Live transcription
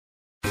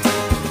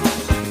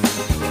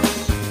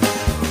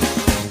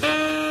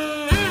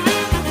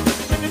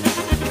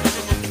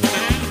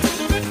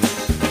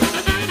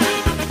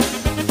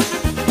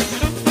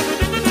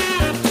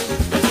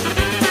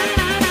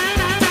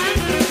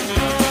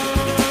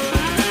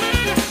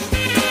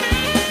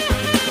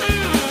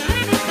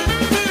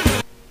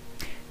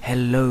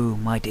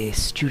my dear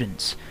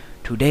students.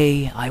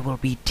 Today I will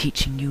be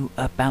teaching you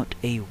about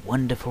a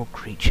wonderful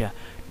creature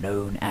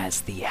known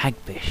as the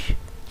hagfish.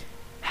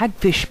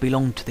 Hagfish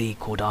belong to the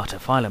chordata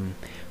phylum.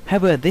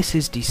 However, this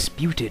is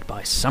disputed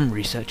by some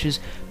researchers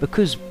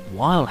because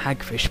while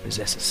hagfish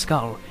possess a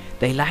skull,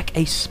 they lack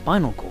a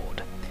spinal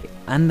cord,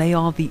 and they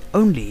are the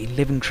only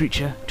living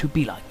creature to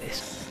be like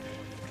this.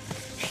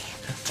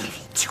 Give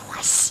it to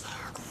us,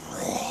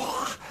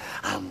 raw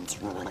and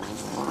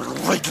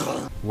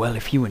wriggling. Well,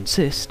 if you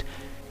insist,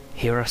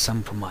 here are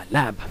some from my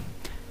lab.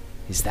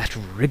 Is that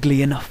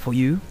wriggly enough for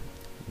you?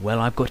 Well,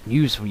 I've got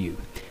news for you.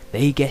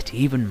 They get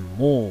even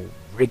more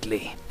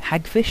wriggly.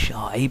 Hagfish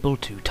are able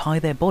to tie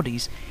their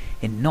bodies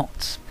in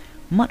knots,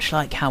 much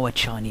like how a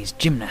Chinese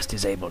gymnast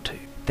is able to.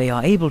 They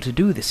are able to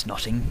do this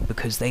knotting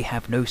because they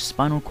have no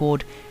spinal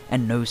cord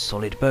and no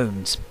solid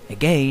bones.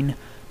 Again,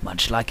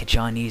 much like a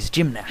Chinese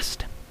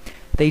gymnast.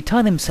 They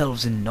tie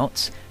themselves in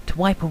knots to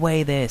wipe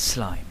away their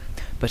slime,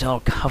 but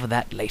I'll cover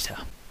that later.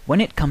 When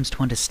it comes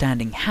to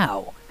understanding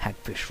how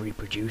hagfish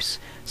reproduce,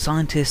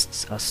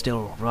 scientists are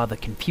still rather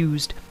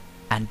confused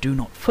and do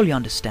not fully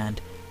understand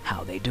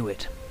how they do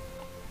it.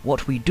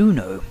 What we do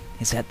know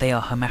is that they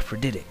are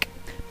hermaphroditic,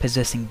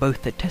 possessing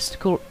both a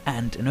testicle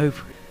and an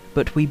ovary,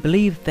 but we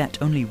believe that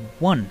only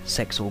one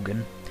sex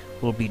organ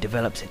will be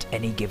developed at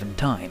any given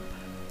time.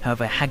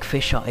 However,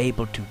 hagfish are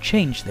able to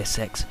change their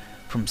sex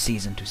from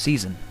season to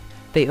season.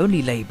 They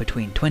only lay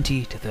between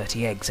 20 to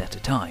 30 eggs at a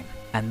time,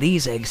 and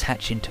these eggs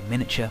hatch into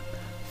miniature,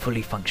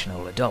 fully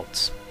functional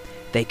adults.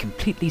 They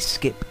completely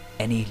skip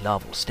any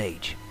larval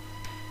stage.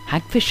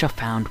 Hagfish are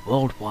found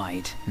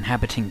worldwide,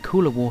 inhabiting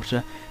cooler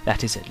water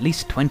that is at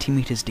least 20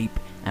 meters deep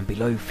and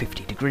below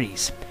 50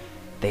 degrees.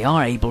 They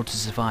are able to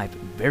survive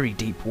very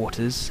deep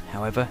waters,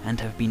 however, and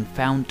have been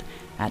found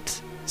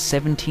at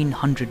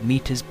 1700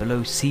 meters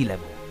below sea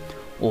level,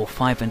 or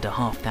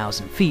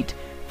 5,500 feet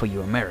for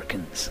you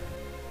Americans.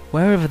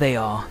 Wherever they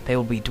are, they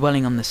will be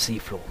dwelling on the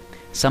seafloor,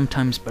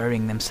 sometimes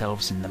burying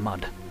themselves in the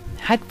mud.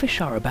 Hagfish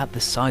are about the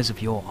size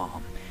of your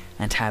arm,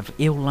 and have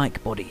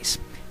eel-like bodies.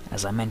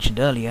 As I mentioned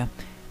earlier,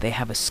 they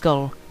have a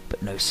skull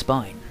but no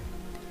spine,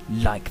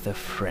 like the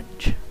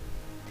French.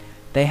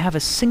 They have a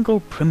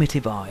single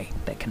primitive eye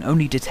that can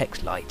only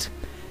detect light.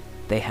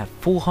 They have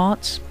 4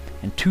 hearts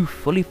and 2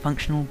 fully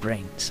functional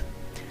brains.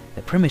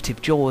 The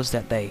primitive jaws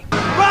that they...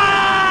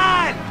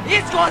 Run!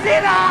 It's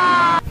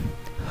Godzilla!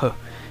 Huh,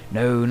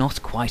 no,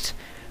 not quite,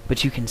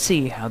 but you can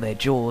see how their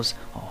jaws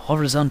are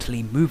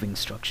horizontally moving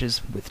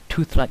structures with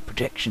tooth-like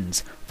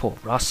projections for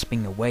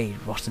rasping away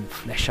rotten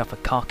flesh off a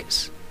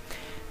carcass.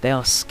 They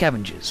are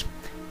scavengers,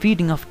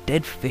 feeding off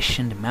dead fish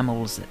and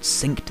mammals that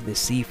sink to the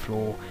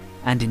seafloor,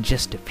 and in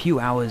just a few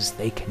hours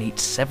they can eat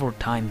several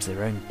times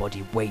their own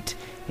body weight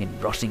in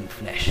rotting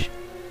flesh.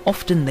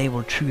 Often they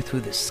will chew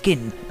through the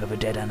skin of a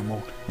dead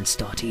animal and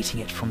start eating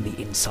it from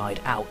the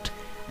inside out,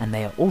 and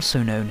they are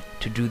also known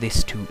to do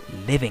this to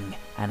living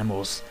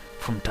animals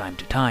from time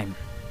to time.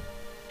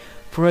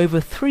 For over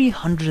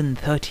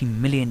 330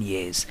 million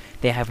years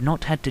they have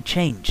not had to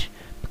change,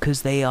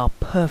 because they are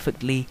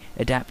perfectly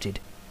adapted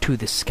to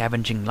the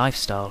scavenging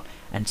lifestyle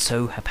and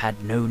so have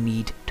had no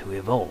need to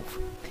evolve.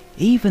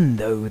 Even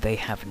though they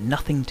have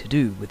nothing to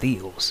do with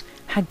eels,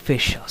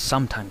 hagfish are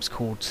sometimes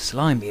called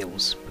slime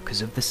eels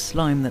because of the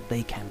slime that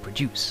they can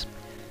produce.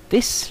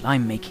 This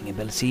slime-making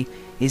ability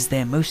is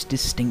their most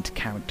distinct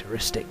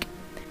characteristic.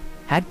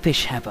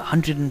 Hagfish have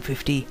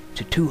 150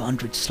 to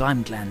 200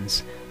 slime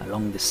glands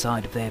along the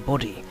side of their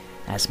body,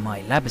 as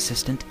my lab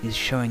assistant is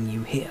showing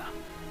you here.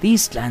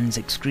 These glands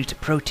excrete a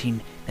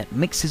protein that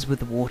mixes with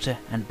the water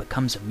and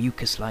becomes a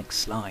mucus-like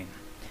slime.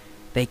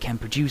 They can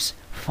produce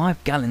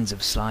 5 gallons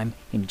of slime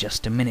in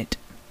just a minute.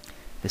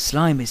 The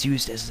slime is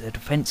used as a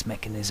defense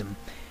mechanism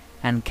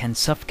and can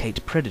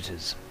suffocate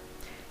predators.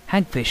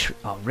 Hagfish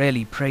are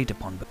rarely preyed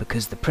upon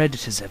because the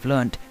predators have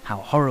learnt how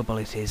horrible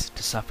it is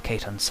to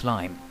suffocate on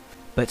slime.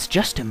 But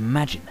just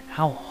imagine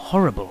how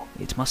horrible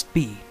it must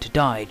be to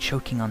die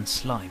choking on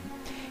slime.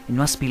 It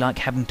must be like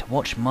having to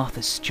watch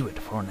Martha Stewart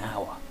for an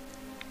hour.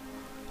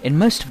 In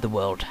most of the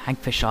world,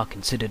 hagfish are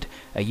considered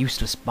a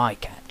useless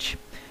bycatch,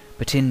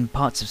 but in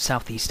parts of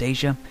Southeast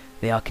Asia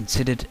they are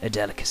considered a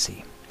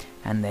delicacy,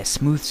 and their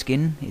smooth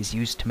skin is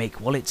used to make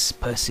wallets,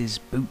 purses,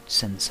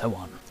 boots, and so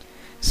on.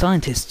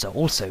 Scientists are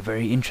also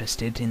very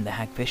interested in the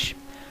hagfish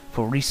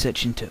for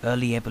research into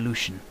early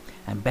evolution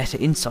and better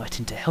insight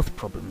into health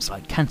problems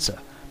like cancer,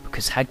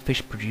 because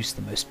hagfish produce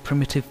the most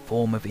primitive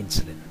form of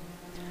insulin.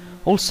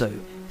 Also,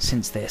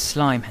 since their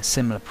slime has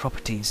similar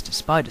properties to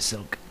spider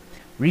silk,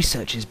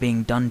 research is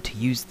being done to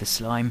use the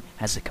slime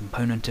as a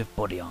component of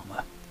body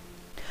armor.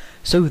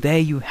 So there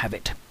you have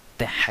it,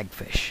 the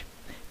hagfish,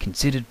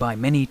 considered by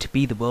many to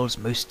be the world's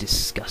most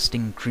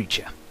disgusting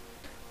creature.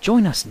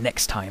 Join us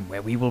next time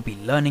where we will be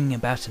learning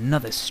about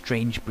another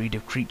strange breed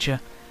of creature,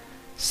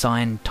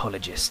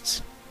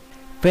 Scientologists.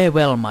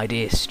 Farewell, my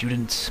dear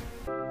students.